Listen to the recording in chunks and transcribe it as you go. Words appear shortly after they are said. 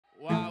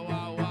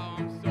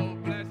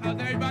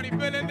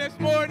feeling this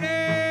morning?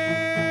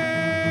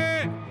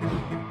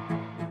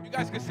 You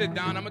guys can sit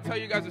down. I'm going to tell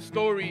you guys a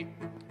story,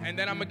 and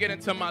then I'm going to get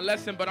into my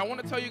lesson. But I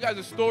want to tell you guys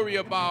a story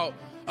about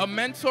a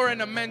mentor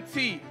and a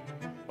mentee.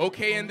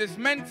 Okay, and this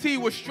mentee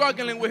was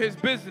struggling with his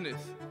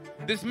business.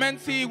 This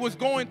mentee was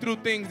going through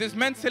things. This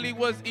mentee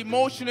was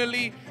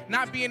emotionally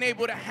not being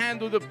able to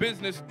handle the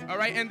business. All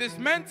right, and this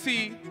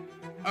mentee,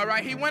 all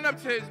right, he went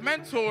up to his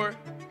mentor,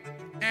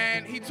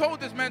 and he told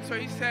this mentor,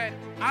 he said,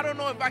 I don't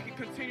know if I can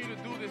continue to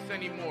do this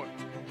anymore.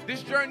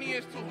 This journey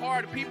is too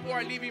hard. People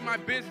are leaving my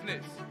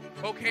business,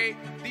 okay?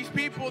 These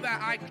people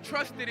that I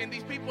trusted in,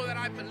 these people that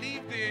I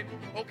believed in,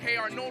 okay,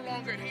 are no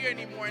longer here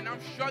anymore, and I'm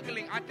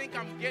struggling. I think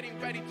I'm getting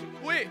ready to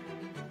quit.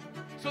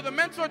 So the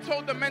mentor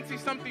told the mentee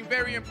something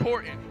very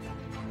important.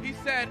 He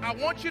said, I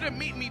want you to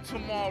meet me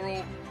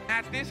tomorrow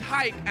at this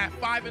hike at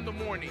 5 in the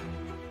morning.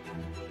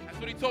 That's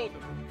what he told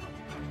him.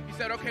 He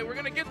said, okay, we're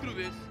going to get through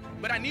this,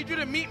 but I need you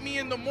to meet me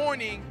in the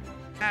morning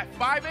at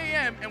 5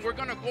 a.m. and we're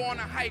going to go on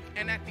a hike.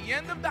 And at the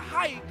end of the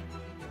hike,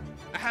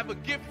 I have a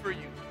gift for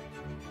you.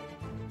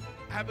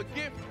 I have a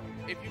gift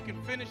if you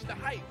can finish the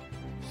hike.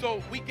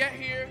 So we get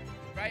here,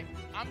 right?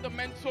 I'm the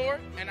mentor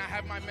and I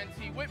have my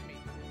mentee with me.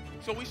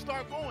 So we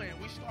start going,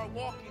 we start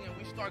walking, and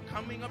we start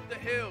coming up the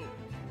hill.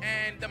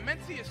 And the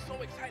mentee is so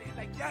excited. He's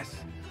like, yes,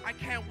 I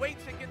can't wait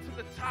to get to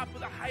the top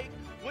of the hike.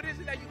 What is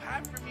it that you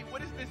have for me?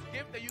 What is this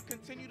gift that you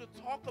continue to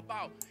talk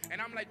about?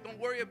 And I'm like, don't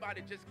worry about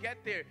it. Just get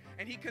there.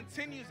 And he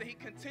continues and he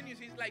continues.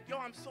 He's like, yo,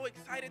 I'm so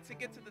excited to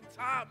get to the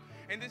top.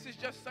 And this is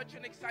just such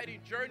an exciting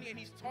journey. And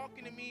he's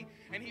talking to me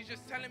and he's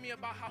just telling me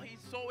about how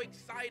he's so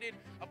excited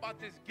about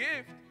this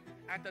gift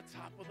at the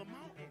top of the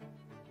mountain.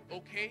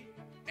 Okay?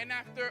 And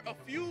after a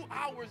few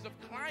hours of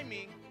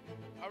climbing,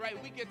 all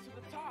right, we get to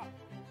the top.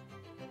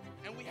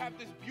 And we have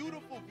this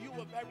beautiful view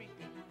of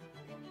everything.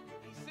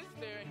 He sits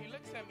there and he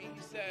looks at me. He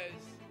says,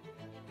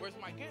 where's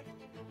my gift?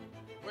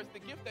 Where's the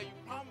gift that you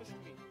promised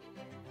me?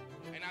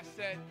 And I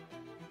said,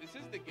 this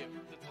is the gift.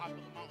 The top of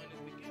the mountain is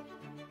the gift.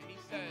 And he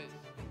says,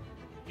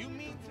 you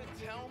mean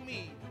to tell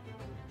me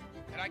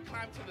that I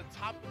climbed to the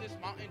top of this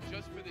mountain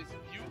just for this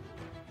view?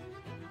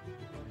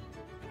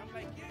 And I'm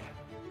like, yeah,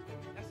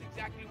 that's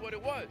exactly what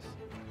it was.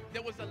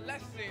 There was a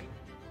lesson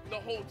the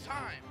whole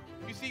time.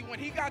 You see, when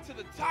he got to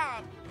the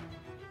top,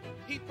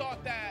 he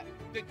thought that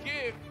the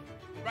gift,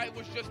 right,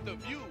 was just the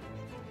view.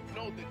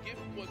 No, the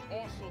gift was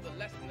also the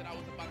lesson that I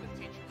was about to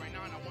teach you right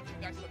now, and I want you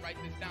guys to write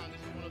this down.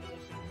 This is one of the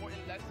most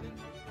important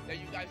lessons that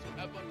you guys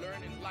will ever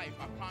learn in life.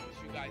 I promise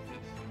you guys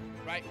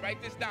this, right?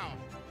 Write this down.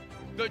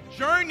 The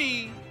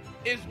journey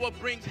is what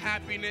brings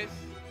happiness,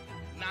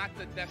 not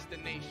the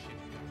destination.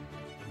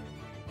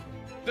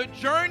 The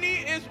journey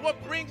is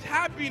what brings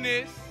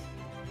happiness,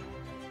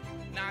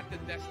 not the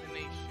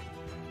destination.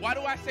 Why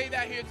do I say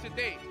that here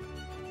today?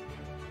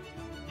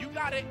 You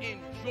gotta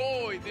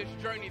enjoy this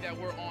journey that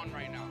we're on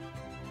right now.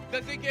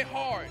 Does it get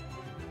hard?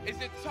 Is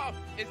it tough?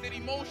 Is it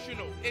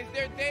emotional? Is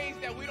there days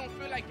that we don't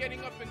feel like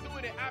getting up and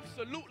doing it?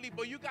 Absolutely,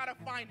 but you gotta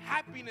find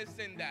happiness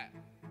in that.